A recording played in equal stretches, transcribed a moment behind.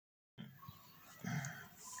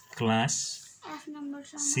Class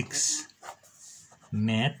 6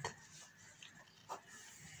 math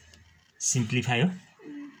simplify हो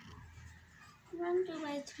 1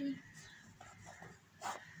 2/3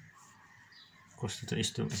 कस्तो त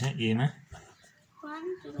यस्तो छ ए मा 1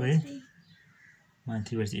 2/3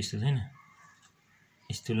 माथिबाट चाहिँ यस्तो छैन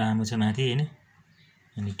यस्तो लामो छ माथि हैन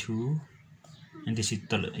अनि 2 अनि त्यसै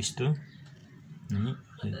तल यस्तो अनि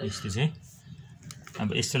यस्तो चाहिँ अब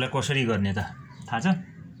यस्तोलाई कसरी गर्ने त थाहा छ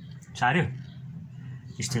सार्यो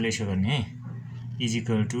यस्तोले यसो गर्ने है इज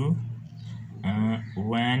इक्वल टु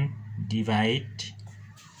 1 डिभाइड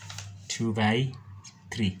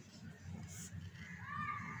 2/3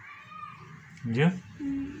 बुझ्यो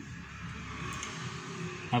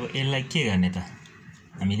अब यसलाई के गर्ने त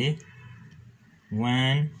हामीले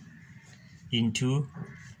 1 इन्टु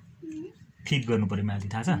फ्लिप गर्नु पर्यो माथि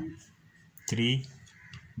थाहा छ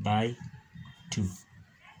 3/2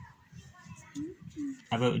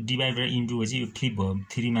 अब डिभाइड र इन्टु पछि यो फ्लिप भयो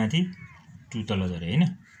 3 माथि 2 तल झऱ्यो हैन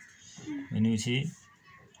भनेपछि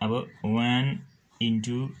अब 1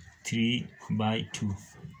 इन्टु 3/2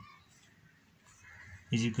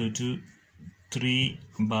 इज इक्वल टु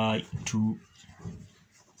 3/2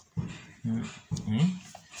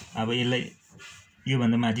 अब यसलाई यो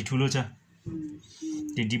भन्दा माथि ठुलो छ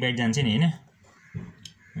त्यो डिभाइड जान्छ नि हैन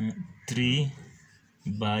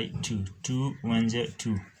 3/2 2 1 जा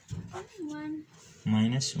 2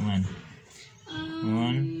 minus 1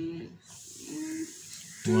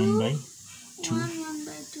 1/2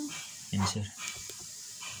 answer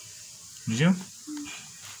बुझ्यो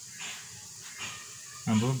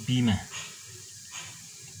अब बी मा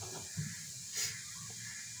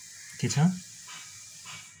के छ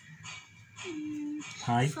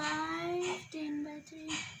 5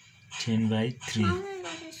 10/3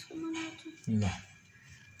 ल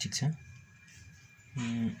ठीक छ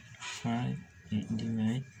 5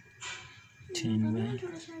 divide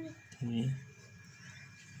 10/3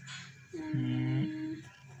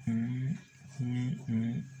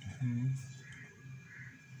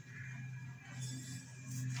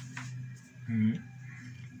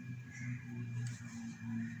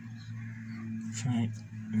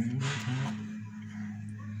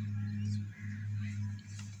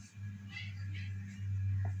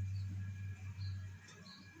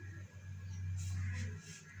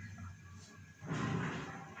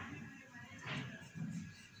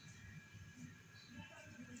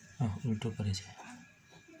 उल्टो परेछ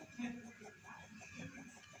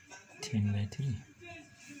 10/3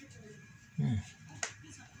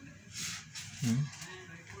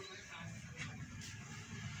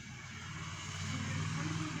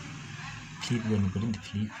 फ्लिप गर्नु पर्यो नि त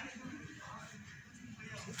flip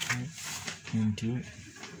into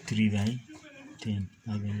 3/10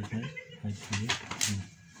 5/5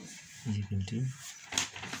 is equal to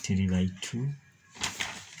 3/2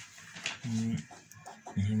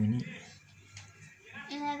 यहाँ पनि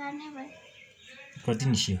कति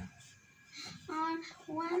निस्क्यो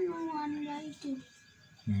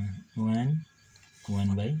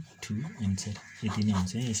 1/2 एन्सर यति नै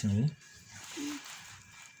हुन्छ है यसमा पनि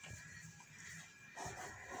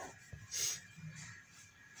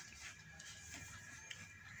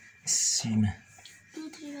सीमा 2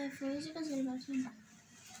 3/4 चाहिँ कसरी गर्छ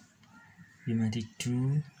यो माथि 2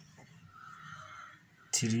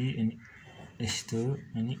 3 अनि यस्तो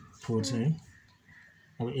अनि 4 छ है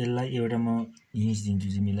अब यसलाई एउटा म हिन्स दिन्छु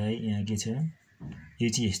तिमीलाई यहाँ के छ यो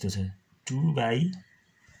चाहिँ यस्तो छ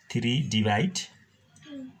 2/3 डिभाइड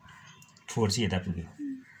 4 चाहिँ यता पुग्यो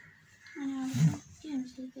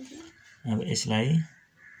अब यसलाई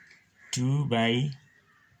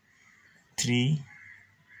 2/3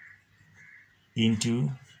 इन्टु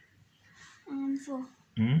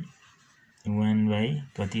 1/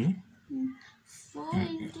 कति हो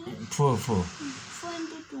 4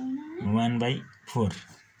 1/4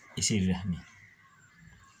 यसरी राख्ने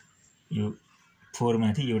यो 4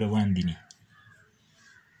 माथि एउटा 1 दिने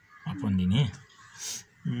अपन दिने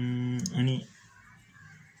अनि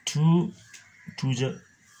 2 जा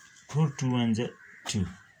 4 2 1 जा 2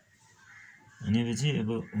 भनेपछि अब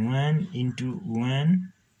 1 into 1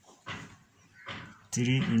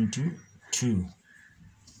 3 into 2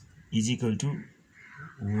 is equal to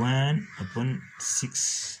 1/6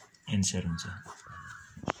 answer हुन्छ ल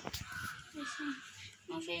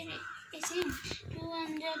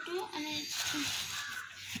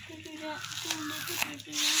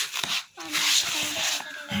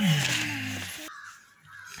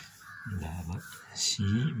अब सी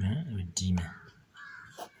मा डी मा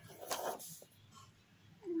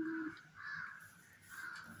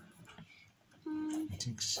 6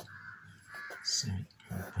 7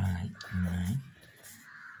 5 9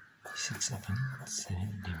 6 upon 7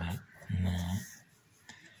 divide 9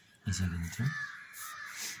 is equal to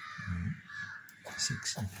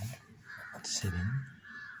 6 upon 7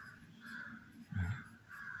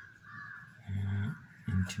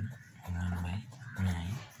 into 1 by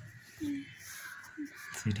 9.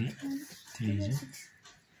 3 is 3 is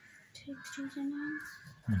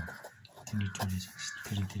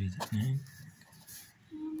 9.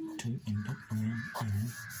 2 into 1 and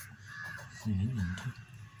 7 into 2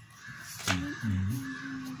 by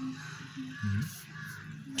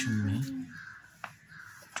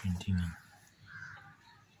 21.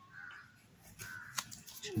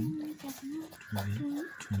 2 by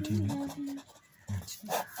 21.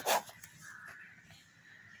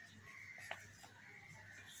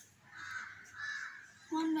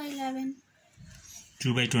 1 by 11.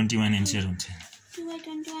 2 by 21 answer हुन्छ. 2 by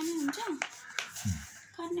 21 हुन्छ.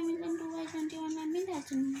 काट्न मिल्दैन 2 by 21 मा मिलिहाल्छ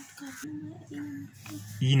नि काट्नु.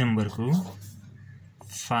 ई नम्बरको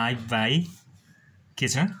 5 by के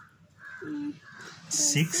छ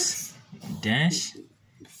 6 dash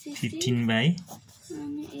 15 by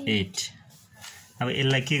 8. अब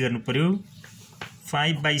यसलाई के गर्नु पर्यो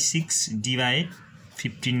 5 by 6 divide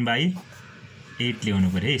 15 by 8 ल्याउनु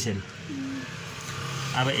पर्यो यसरी.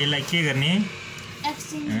 अब यसलाई के गर्ने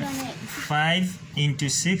 5 into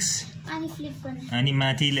 6 अनि फ्लिप गर्ने अनि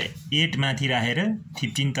माथि 8 माथि राखेर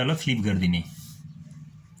 15 तल फ्लिप गरिदिने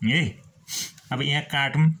है. अब यहाँ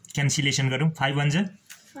काटौँ क्यान्सिलेसन गरौँ 5 1 जा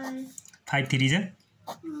 5 3 जा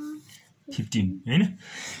 15 हैन.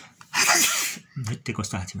 भेट्टे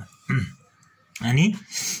कस्तो हाछिमा अनि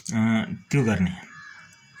त्यो गर्ने.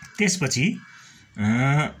 त्यसपछि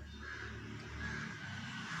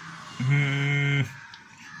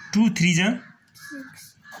 2 3 जा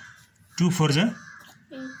 2 4 जा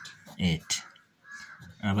 8.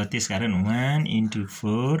 अब त्यसकारण 1 into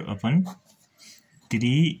 4 upon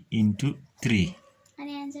 3 into 3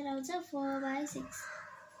 अनि आन्सर आउँछ 4 by 6.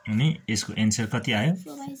 अनि यसको आन्सर कति आयो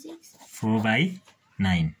 4 by 6 4 by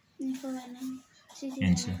 9 4 by 9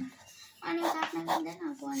 आन्सर. अनि काट्न मिल्दैन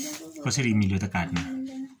कसरी मिल्यो त काट्न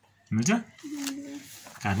मिल्छ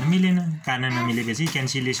काट्न मिलेन. काट्न नमिलेपछि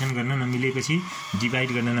क्यान्सिलेसन गर्न नमिलेपछि डिभाइड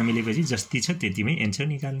गर्न नमिलेपछि जति छ त्यतिमै आन्सर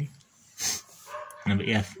निकाल्ने. अब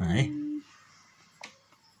एफमा है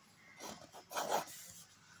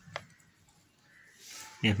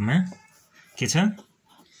एफमा के छ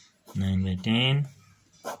 9 by 10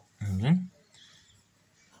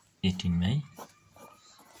 18 by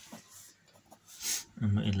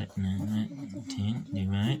अब यसलाई 9 by 10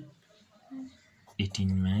 divide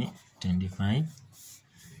 18 by 25.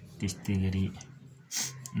 त्यस्तै गरी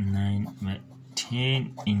 9 by 10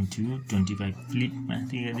 into 25 फ्लिप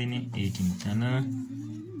माथि गरिदिने 18 तल.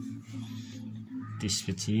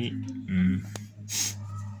 त्यसपछि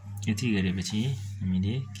यति गरेपछि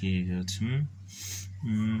हामीले के गर्छौँ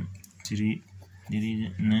 3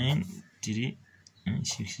 9 3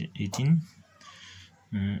 6 18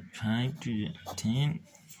 5 2 10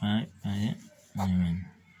 5 11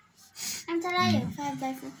 आन्सर आयो 5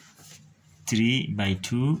 by 4 3 by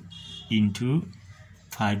 2 into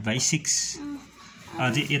 5 by 6.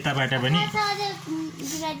 अझै यताबाट पनि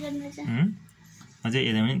डिभाइड गर्नुपर्छ. अझै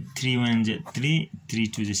यता पनि 3 1 3 3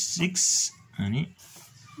 2 6 अनि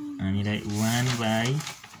हामीलाई 1 by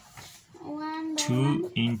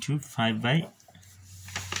 2 into 5 by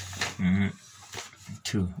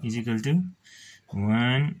 2 is equal to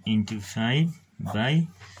 1 into 5 by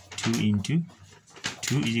 2 into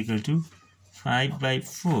 2 is equal to 5 by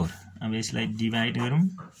 4. अब यसलाई डिभाइड गरौँ 1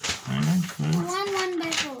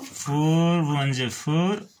 by 4 4 1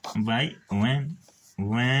 4 by 1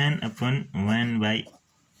 1 upon 1 by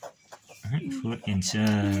 4 answer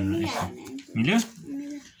मिल्यो.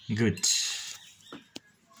 गुड.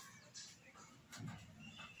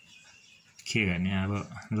 के गर्ने अब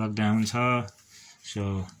लकडाउन छ सो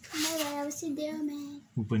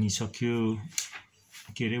ऊ पनि सक्यो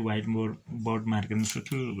के अरे व्हाइट बोर्ड मार्कर पनि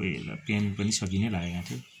सक्यो. पेन पनि सकिनै लागेको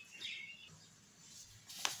थियो.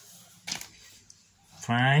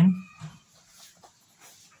 फाइन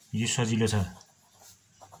यो सजिलो छ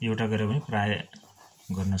एउटा गरेर पनि प्राय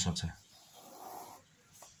गर्न सक्छ.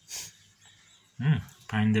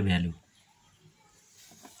 फाइन्ड द भ्यालु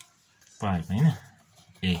 5 हैन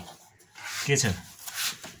ए के छ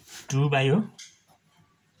 2 by हो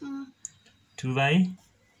 2 by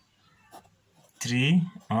 3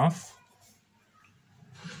 of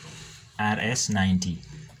RS 90.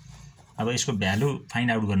 अब यसको भ्यालु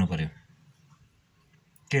फाइन्ड आउट गर्नु पर्यो.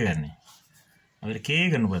 के गर्ने अब के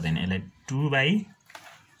गर्नु पर्दैन यसलाई 2 by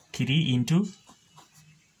 3 into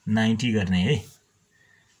 90 गर्ने है.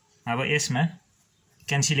 अब यसमा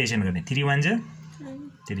क्यान्सिलेसन गर्ने 3 1 जा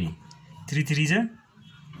 3 3 3 जा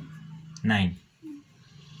 9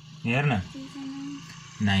 हेर न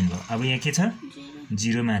 9 भयो अब यहाँ के छ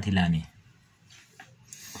 0 माथि लाने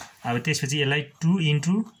अब त्यसपछि यसलाई 2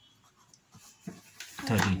 into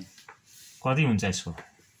 30 कति हुन्छ यसको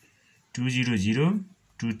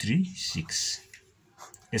 200236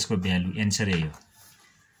 यसको भ्यालु एन्सर यही हो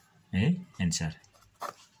है एन्सर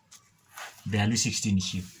भ्यालु 16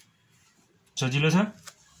 इस्यु सजिलो छ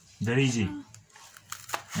भेरी इजी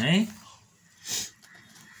है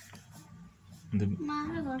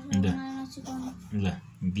ल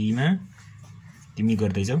बीमा तिमी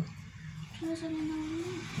गर्दैछौ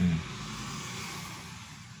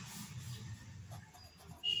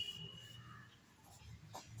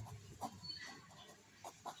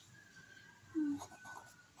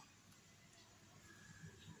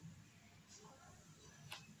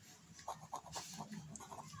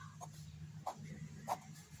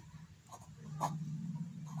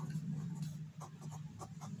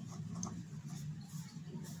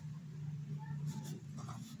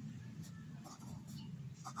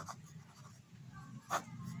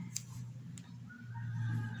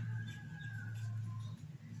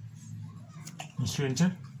इस्यु एन्सर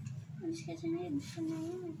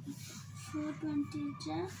 420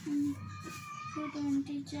 जा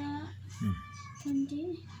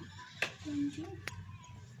 20 20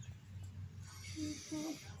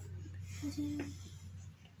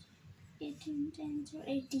 18 times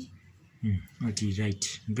 80 ओके राइट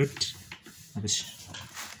गुड अब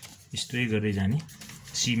यस्तै गर्दै जाने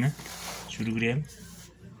सीमा सुरु गरिहाल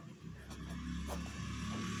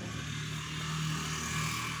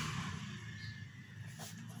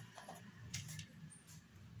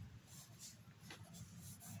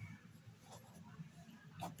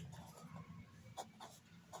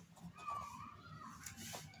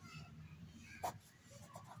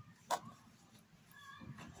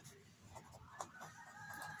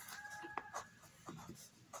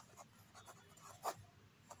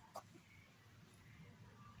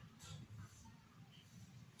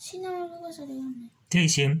त्यही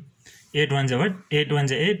सेम 8 1 जा what 8 1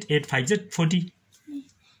 जा 8 8 5 जा 40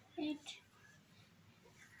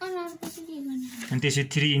 अनि त्यसै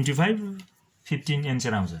 3 into 5 15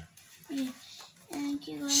 एन्सर आउँछ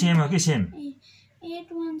सेम हो कि सेम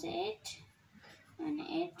 8 1 जा 8 अनि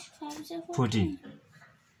 8 5 जा 40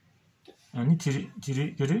 अनि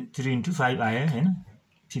 3 into 5 आयो हैन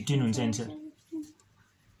 15 हुन्छ answer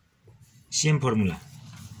same formula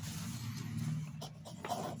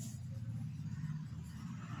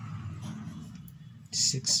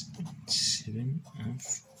Six, 7,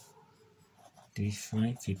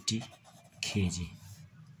 3550 kg.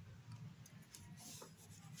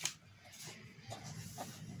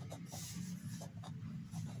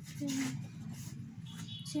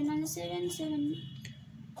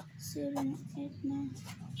 Seven, 8, 9.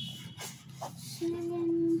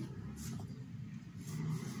 7,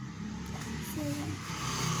 7.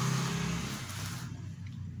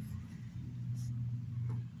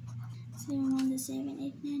 7, 1, 7,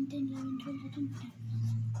 8, 9, 10, 11, 12,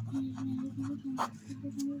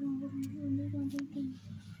 13,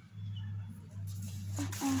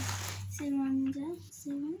 7, 1,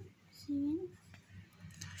 7, 7.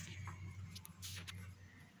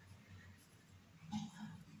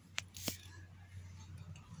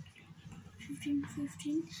 15,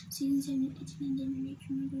 16, 17, 18, 19,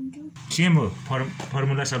 20, 22. Same हो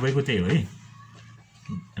फर्मुला सबैको त्यही हो है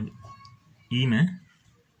ईमा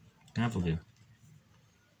कहाँ पुग्यो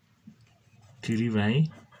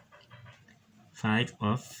 3/5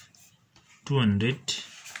 of 200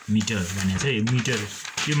 मिटर भने चाहिँ मिटर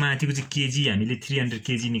यो माथिको चाहिँ केजी हामीले 300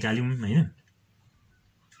 केजी निकाल्यौं हैन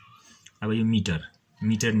अब यो मिटर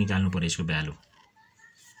निकाल्नु पर्यो यसको भ्यालु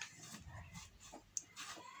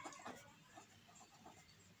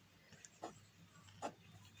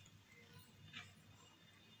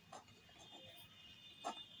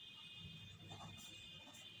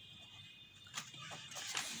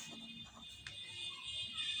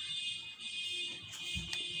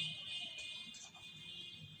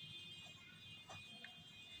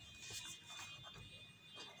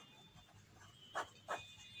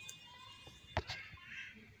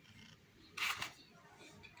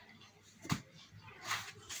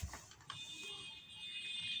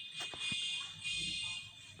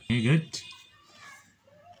Very good.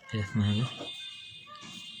 F मा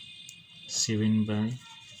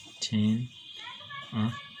 7/10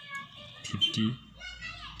 of 50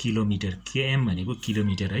 किलोमिटर km भनेको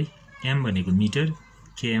किलोमिटर है m भनेको मिटर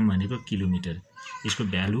km भनेको किलोमिटर यसको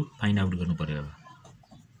भ्यालु फाइन्ड आउट गर्नु पर्यो अब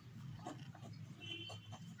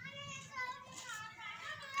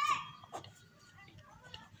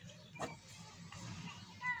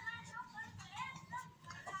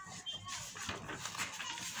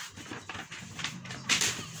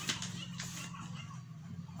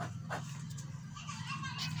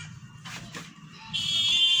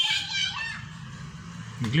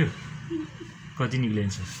निक्ल्यो कति निक्ल्यो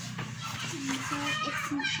आन्सर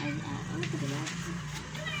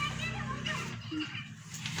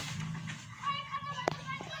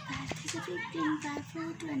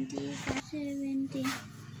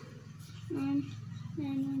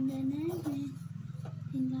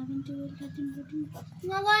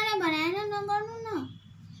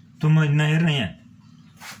तँ म नहेर न यहाँ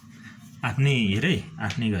आफ्नै हेर है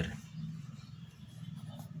आफ्नै गर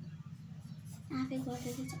आफै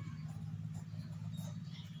गर्दैछ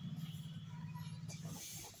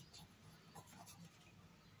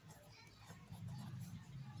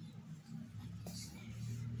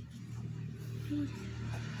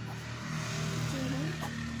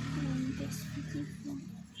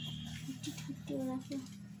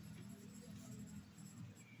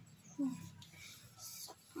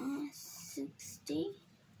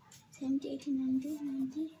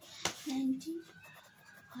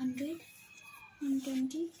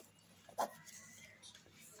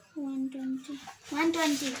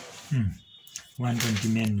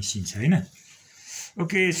म्यान निस्किन्छ होइन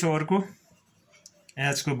ओके सो अर्को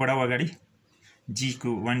एचको बढाउ अगाडि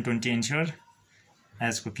जीको 120 एन्सर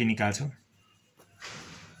एचको के निकाल्छौ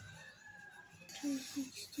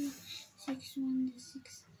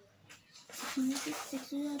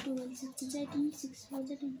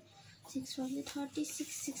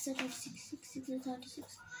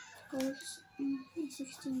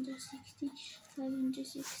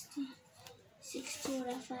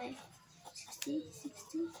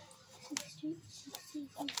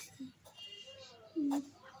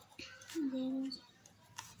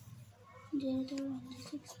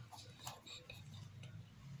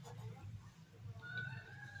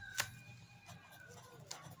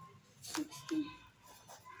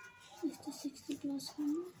 60 plus 1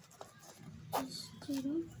 plus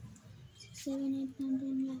 0 6 7 8 9 10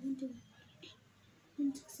 11 12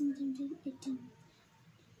 16 17 18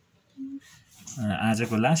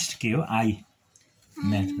 आजको लास्ट के हो I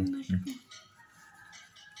म्याथको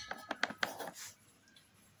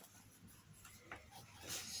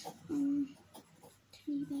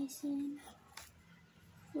 3 by 7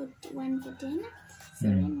 140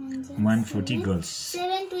 140 girls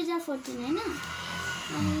 7 to the 14 है ना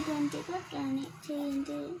 20 का 3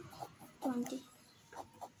 into 20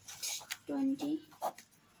 20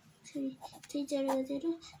 3 0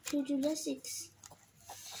 0 2 to the 6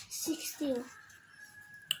 60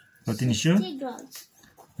 कति निस्क्यो 60 girls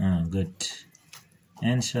गुड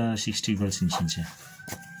एन्सर 60 गर्ल्स निस्किन्छ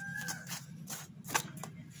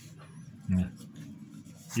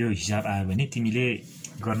यो हिसाब आयो भने तिमीले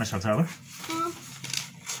गर्न सक्छौ अब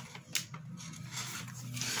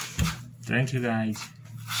थ्यांक यू गाइज